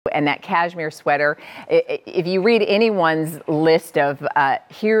And that cashmere sweater, if you read anyone's list of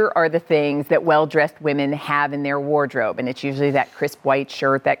here are the things that well-dressed women have in their wardrobe, and it's usually that crisp white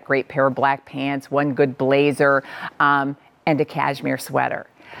shirt, that great pair of black pants, one good blazer, and a cashmere sweater.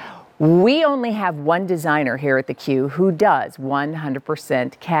 We only have one designer here at the Q who does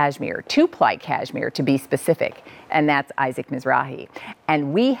 100% cashmere, 2-ply cashmere to be specific, and that's Isaac Mizrahi.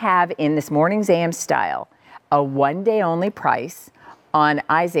 And we have in this morning's AM style a one-day only price on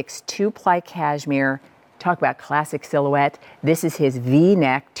Isaac's 2-ply cashmere. Talk about classic silhouette. This is his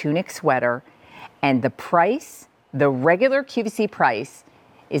V-neck tunic sweater, and the price, the regular QVC price,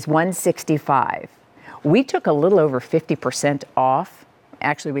 is $165. We took a little over 50% off.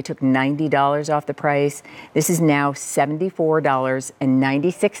 Actually, we took $90 off the price. This is now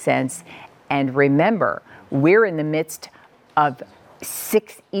 $74.96. And remember, we're in the midst of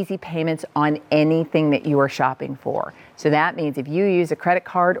 6 easy payments on anything that you are shopping for. So that means if you use a credit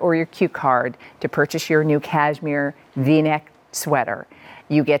card or your Q card to purchase your new cashmere V-neck sweater,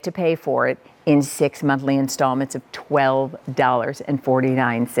 you get to pay for it in 6 monthly installments of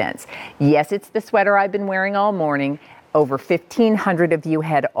 $12.49. Yes, it's the sweater I've been wearing all morning. Over 1,500 of you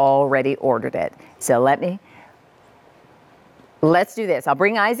had already ordered it. So let's do this. I'll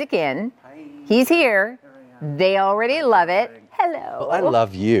bring Isaac in. Hi. He's here. They already love it. Hello. Well, I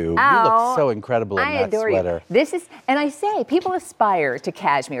love you. Oh, you look so incredible in that sweater. You. This is, and I say, people aspire to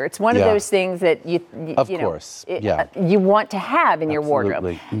cashmere. It's one of those things that you want to have in your wardrobe.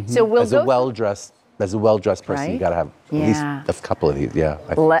 Mm-hmm. So we'll as a well-dressed person, right? You got to have at least a couple of these. Yeah,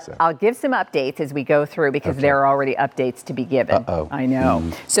 I think so. I'll give some updates as we go through because there are already updates to be given. Uh-oh. I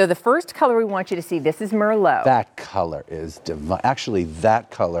know. So the first color we want you to see, this is Merlot. That color is divine. Actually,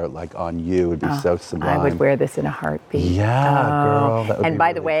 that color, like on you, would be so sublime. I would wear this in a heartbeat. Yeah, girl. That would and be by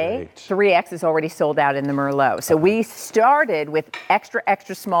really the way, great. 3X is already sold out in the Merlot. So we started with extra,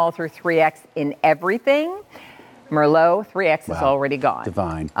 extra small through 3X in everything. Merlot, 3X is already gone.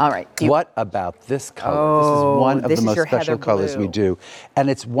 Divine. All right. What about this color? This is one of the most special colors we do. And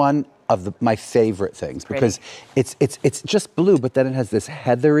it's one of my favorite things because it's just blue, but then it has this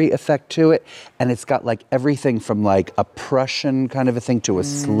heathery effect to it. And it's got like everything from like a Prussian kind of a thing to a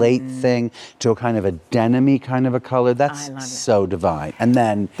slate thing to a kind of a denim-y kind of a color. That's so divine. And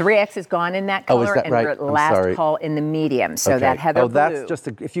then 3X is gone in that color, is that and right? we're at last call in the medium. So that heather blue. That's just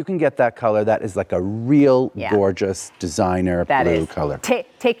if you can get that color, that is like a real gorgeous designer blue color.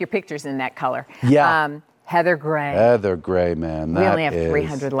 Take your pictures in that color. Yeah. Heather gray. Heather gray, man. We only have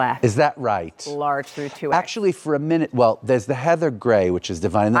 300 left. Is that right? Large through 2X. Actually, for a minute, well, there's the heather gray, which is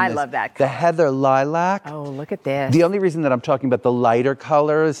divine. And then I love that color. The heather lilac. Oh, look at this. The only reason that I'm talking about the lighter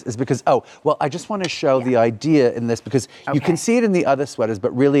colors is because, I just want to show the idea in this because you can see it in the other sweaters,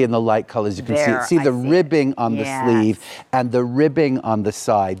 but really in the light colors, you can see it. See the ribbing on the sleeve and the ribbing on the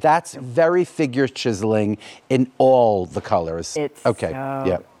side. That's very figure chiseling in all the colors. It's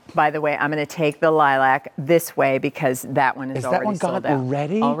By the way, I'm going to take the lilac this way because that one is already sold out. Is that one gone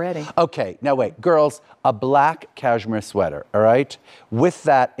already? Already. Okay, now wait. Girls, a black cashmere sweater, all right? With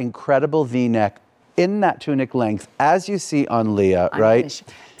that incredible V-neck in that tunic length, as you see on Leah, right?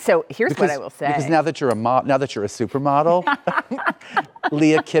 So here's what I will say. Because now that you're a supermodel,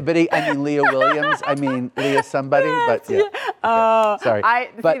 Leah Kibbity, Leah Williams, Leah somebody, but yeah. Sorry.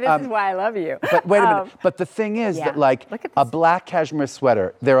 This is why I love you. But wait a minute. But the thing is that a black cashmere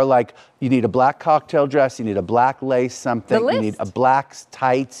sweater, there are you need a black cocktail dress, you need a black lace something, you need a black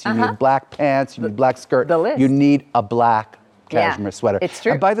tights, you need black pants, you need black skirt. The list. You need a black cashmere sweater. It's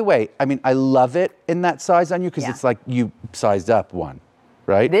true. And by the way, I love it in that size on you because it's like you sized up one.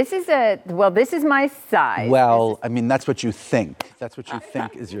 Right? This is my size. Well, that's what you think. That's what you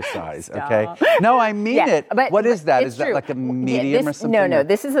think is your size, okay? No, I mean it. But what is that? Is true. that like a medium or something? No,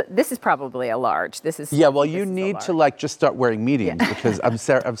 this is probably a large. This is you need to just start wearing mediums because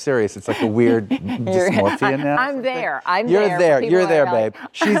I'm serious. It's like a weird dysmorphia now. I'm there. You're there, babe.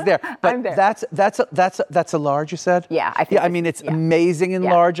 She's there. But I'm there. That's a large, you said? Yeah, I think. It's amazing and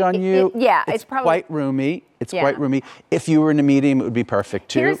large on you. It's probably quite roomy. It's quite roomy. If you were in a medium, it would be perfect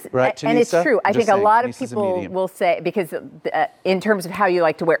too, right, Tunisa? And it's true. I think a lot of people will say, because in terms of how you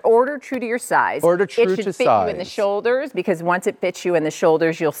like to wear, order true to your size. Order true to size. It should fit you in the shoulders, because once it fits you in the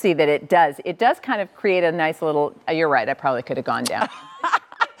shoulders, you'll see that it does. It does kind of create a nice little, you're right, I probably could have gone down.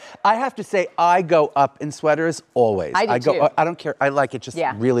 I have to say, I go up in sweaters always. I do too. I don't care. I like it just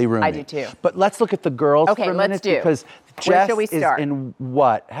really roomy. I do too. But let's look at the girls for a minute. Let's do. Because Where Jess shall we start? is in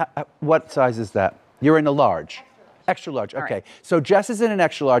what? What size is that? You're in a large. Extra large, okay. Right. So Jess is in an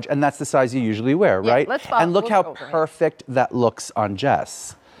extra large, and that's the size you usually wear, right? And look how perfect that looks on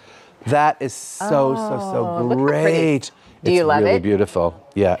Jess. That is so great. Do you love it? It's really beautiful.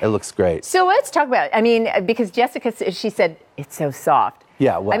 Yeah, it looks great. So let's talk about it. I mean, because Jessica, she said, it's so soft.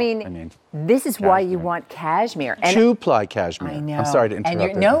 Yeah, well, I mean this is why you want cashmere. And 2-ply cashmere. I know. I'm sorry to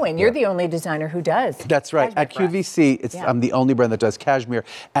interrupt. And you're the only designer who does. That's right. At QVC, I'm the only brand that does cashmere.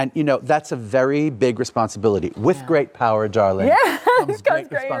 And, you know, that's a very big responsibility. With great power, darling. Yeah, comes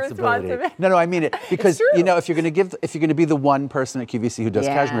great responsibility. No, I mean it. Because, you know, if you're going to be the one person at QVC who does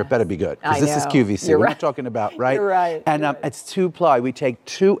cashmere, it better be good. Because this is QVC. We're not talking about, right? You're right. And it's 2-ply. We take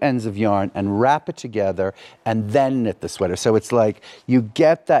 2 ends of yarn and wrap it together and then knit the sweater. So it's like you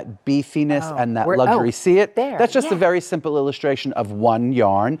get that beefiness and that luxury. See it? That's just a very simple illustration of one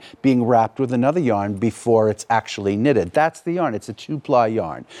yarn being wrapped with another yarn before it's actually knitted. That's the yarn. It's a 2-ply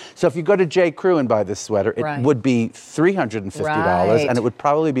yarn. So if you go to J. Crew and buy this sweater, it would be $350 and it would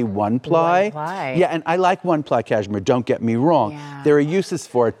probably be 1-ply. Yeah, and I like 1-ply cashmere, don't get me wrong. There are uses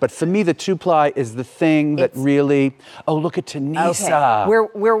for it, but for me the 2-ply is the thing that really, look at Tunisia. Okay.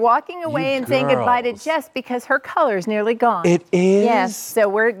 We're walking away and saying goodbye to Jess because her color is nearly gone. It is? Yes,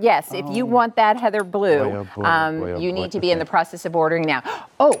 so if you want that heather blue, you need to be in the process of ordering now.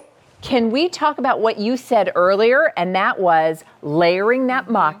 Can we talk about what you said earlier? And that was layering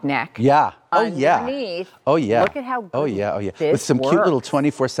that mock neck. Yeah. Underneath. Oh, yeah. Look at how good this with some cute little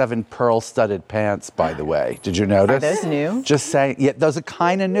 24/7 pearl-studded pants, by the way. Did you notice? Are those new? Just saying. Yeah, those are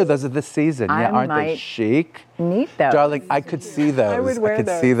kind of new. Those are this season. Aren't they chic? Need those. Darling, I could see those. I would wear those.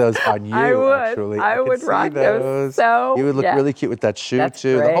 I could see those on you, actually. I would rock those. So, you would look really cute with that shoe,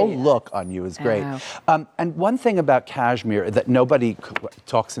 too. Great. The whole look on you is great. And one thing about cashmere that nobody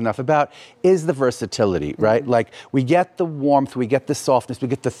talks enough about is the versatility, right? Like, we get the warmth, we get the softness, we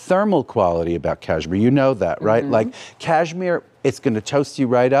get the thermal quality about cashmere. You know that, right? Like, cashmere, it's going to toast you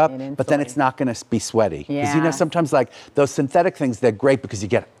right up, but then it's not going to be sweaty. Because, you know, sometimes, like, those synthetic things, they're great because you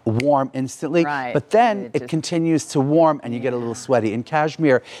get warm instantly, but then it continues to warm and you get a little sweaty. In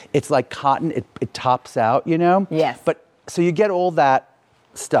cashmere, it's like cotton. It tops out, you know? Yes. But, so you get all that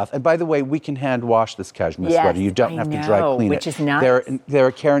stuff. And by the way, we can hand wash this cashmere sweater. You don't have to dry clean it. Which is nice. There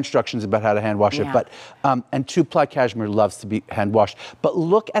are care instructions about how to hand wash it. But and 2-ply cashmere loves to be hand washed. But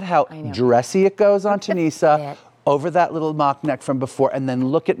look at how dressy it goes on Tunisia. Over that little mock neck from before, and then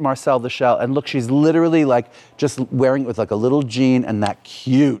look at Marcel the Shell, and look, she's literally like just wearing it with like a little jean and that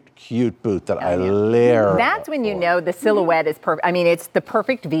cute boot that I layer. That's when you know the silhouette is perfect. I mean, it's the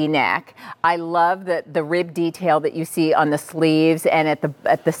perfect V-neck. I love the rib detail that you see on the sleeves and at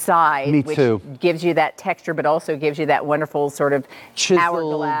the side, which gives you that texture, but also gives you that wonderful sort of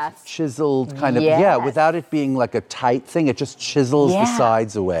chiseled kind of, without it being like a tight thing, it just chisels the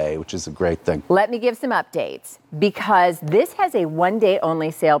sides away, which is a great thing. Let me give some updates, because this has a one-day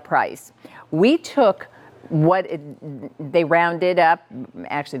only sale price. We took they rounded up,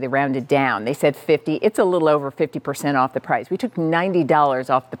 actually they rounded down. They said 50. It's a little over 50% off the price. We took $90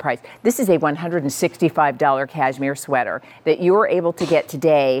 off the price. This is a $165 cashmere sweater that you're able to get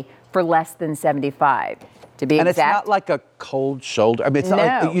today for less than $75. To be exact. It's not like a cold shoulder. I mean, it's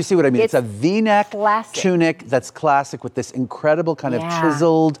not like, you see what I mean? It's a V-neck tunic that's classic with this incredible kind of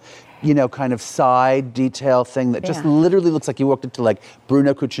chiseled, you know, kind of side detail thing that just literally looks like you walked into like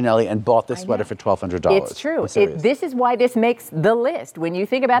Bruno Cucinelli and bought this sweater for $1,200. It's true. This is why this makes the list. When you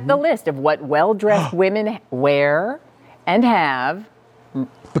think about the list of what well-dressed women wear and have.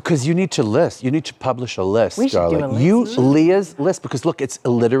 Because you need to list. You need to publish a list, we should darling. Do a list. Leah's list, because look, it's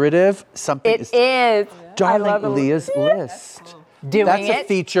alliterative. It is. Darling, Leah's list. That's a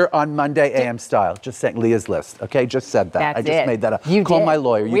feature on Monday AM Style. Just saying, Leah's list. Okay, just said that. I just made that up. Call my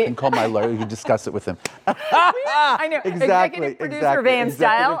lawyer. You can call my lawyer. You can discuss it with him. I know. Exactly. Executive producer of AM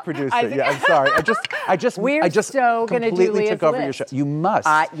Style. Executive producer. Yeah, I'm sorry. I just completely took over your show. You must.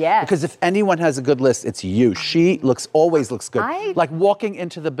 Yes. Because if anyone has a good list, it's you. She always looks good. Like walking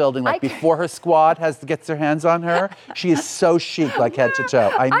into the building, like before her squad gets their hands on her, she is so chic, like head to toe.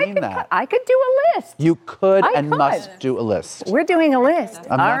 I mean that. I could do a list. You could and must do a list. We're doing a list.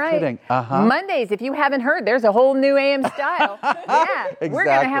 I'm not kidding. Mondays, if you haven't heard, there's a whole new AM Style. Exactly. We're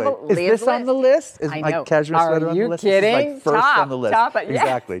going to have a Leah's Is this on the list? Is my cashmere sweater on the list? Are you kidding? This is like first on the list.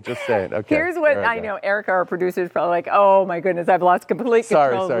 Exactly. Just say it. Okay. Here's what I know. Erica, our producer, is probably like, oh my goodness, I've lost complete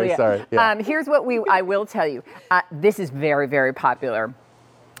control. Sorry. Yeah. Here's what I will tell you. This is very, very popular.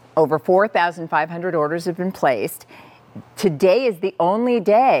 Over 4,500 orders have been placed. Today is the only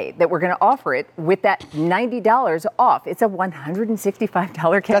day that we're going to offer it with that $90 off. It's a $165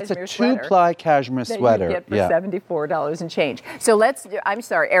 cashmere That's a 2-ply cashmere sweater. That you get for $74 and change. So I'm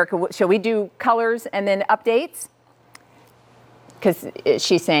sorry, Erica, shall we do colors and then updates? Because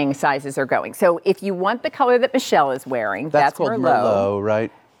she's saying sizes are going. So if you want the color that Michelle is wearing, that's called Merlot,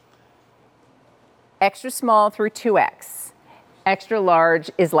 right? Extra small through 2X. Extra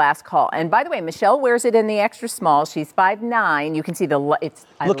large is last call. And by the way, Michelle wears it in the extra small. She's 5'9". You can see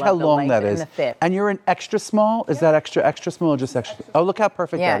look how long that is. And you're an extra small? Is that extra small or just extra? Oh, look how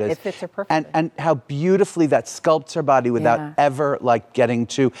perfect that is. Yeah, it fits her perfectly. And how beautifully that sculpts her body without ever like getting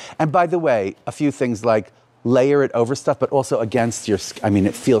to. And by the way, a few things like layer it over stuff, but also against your skin. I mean,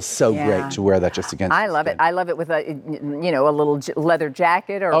 it feels so great to wear that just against I love it. I love it with a little leather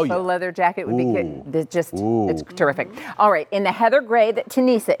jacket or a faux leather jacket would be good. It's terrific. All right, in the heather gray that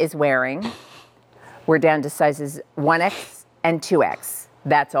Tanisa is wearing, we're down to sizes 1X and 2X.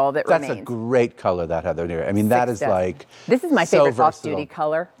 That's all that remains. That's a great color, that heather. I mean, that is like this is my so favorite off-duty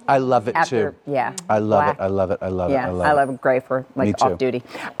color. I love it too. Yeah. I love it. I love it. I love it. Yeah, I love gray for like off-duty.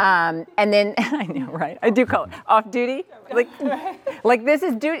 And then I know, right? I do call it off-duty. Like this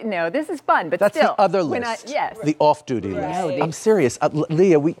is duty. No, this is fun, but that's still. That's the other list. The off-duty list. I'm serious.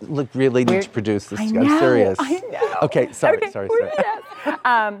 Leah, we really need to produce this. I'm serious. I know. Okay, sorry.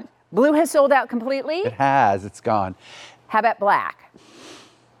 Yes. Blue has sold out completely. It has. It's gone. How about black?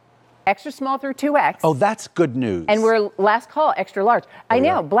 Extra small through 2X. Oh, that's good news. And we're last call, extra large. I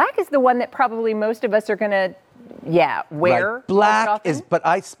know. Black is the one that probably most of us are going to, wear. Right. Black is,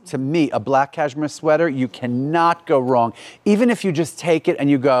 to me, a black cashmere sweater, you cannot go wrong. Even if you just take it and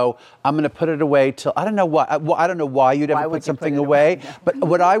you go, I'm going to put it away till, I don't know why you'd ever put something away. But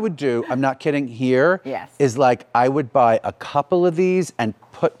what I would do, I'm not kidding here, is like I would buy a couple of these and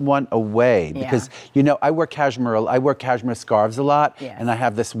put one away because I wear cashmere scarves a lot, and I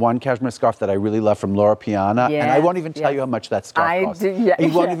have this one cashmere scarf that I really love from Laura Piana, and I won't even tell you how much that scarf costs. You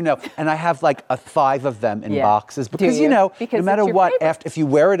won't even know. And I have like 5 of them in boxes because no matter what, if you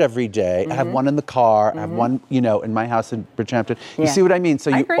wear it every day, I have one in the car, I have one in my house in Bridgehampton. You see what I mean? So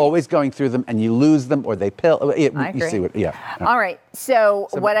you're always going through them and you lose them or they pill. You see what? All right. So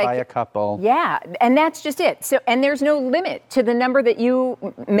what buy a couple. Yeah, and that's just it. So and there's no limit to the number that you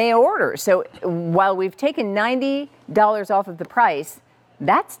may order. So while we've taken $90 off of the price,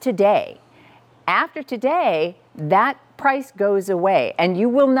 that's today. After today, that price goes away, and you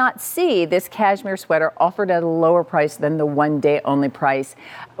will not see this cashmere sweater offered at a lower price than the one-day only price.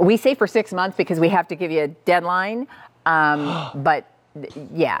 We say for 6 months because we have to give you a deadline, but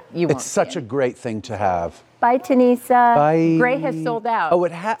you won't. It's such a great thing to have. Bye, Tanisa. Bye. Gray has sold out. Oh,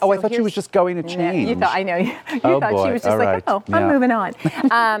 I thought she was just going to change. You thought, I know. You thought she was just I'm moving on.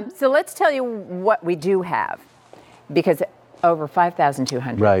 So let's tell you what we do have, because over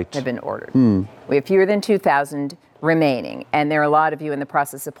 5,200 have been ordered. We have fewer than 2,000 remaining, and there are a lot of you in the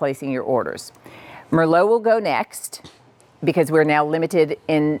process of placing your orders. Merlot will go next because we're now limited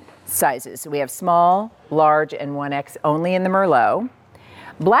in sizes. So we have small, large, and 1X only in the Merlot.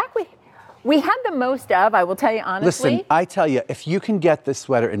 Black, we had the most of, I will tell you honestly. Listen, I tell you, if you can get this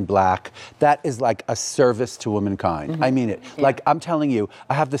sweater in black, that is like a service to womankind. I mean it. Like, I'm telling you,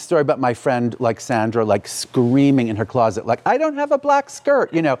 I have this story about my friend, like Sandra, like screaming in her closet, like, I don't have a black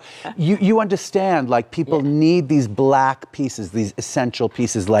skirt. You understand, like, people need these black pieces, these essential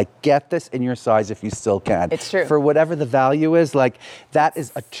pieces. Like, get this in your size if you still can. It's true. For whatever the value is, like, that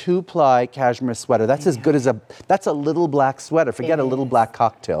is a 2-ply cashmere sweater. That's as good as that's a little black sweater. Forget a little black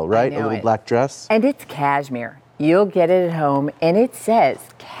cocktail, right? A little black dress. And it's cashmere. You'll get it at home, and it says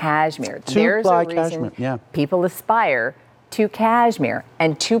cashmere. There's a reason people aspire to cashmere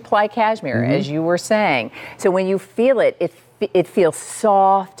and 2-ply cashmere, as you were saying. So when you feel it, it feels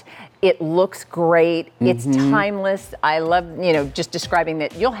soft. It looks great. It's timeless. I love, just describing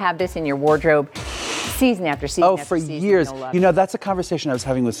that you'll have this in your wardrobe season after season after season. Years. That's a conversation I was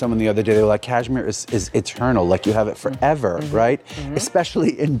having with someone the other day. They were like, cashmere is eternal. Like, you have it forever, right?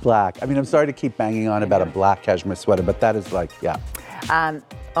 Especially in black. I mean, I'm sorry to keep banging on about a black cashmere sweater, but that is like,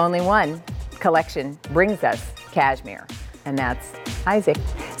 only one collection brings us cashmere, and that's Isaac.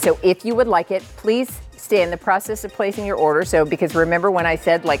 So if you would like it, please stay in the process of placing your order. So, because remember when I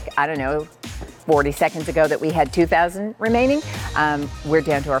said, 40 seconds ago that we had 2,000 remaining, we're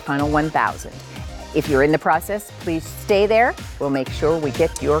down to our final 1,000. If you're in the process, please stay there. We'll make sure we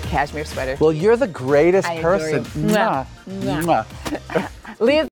get your cashmere sweater. Well, you're the greatest person. Mwah. Mwah. Leah.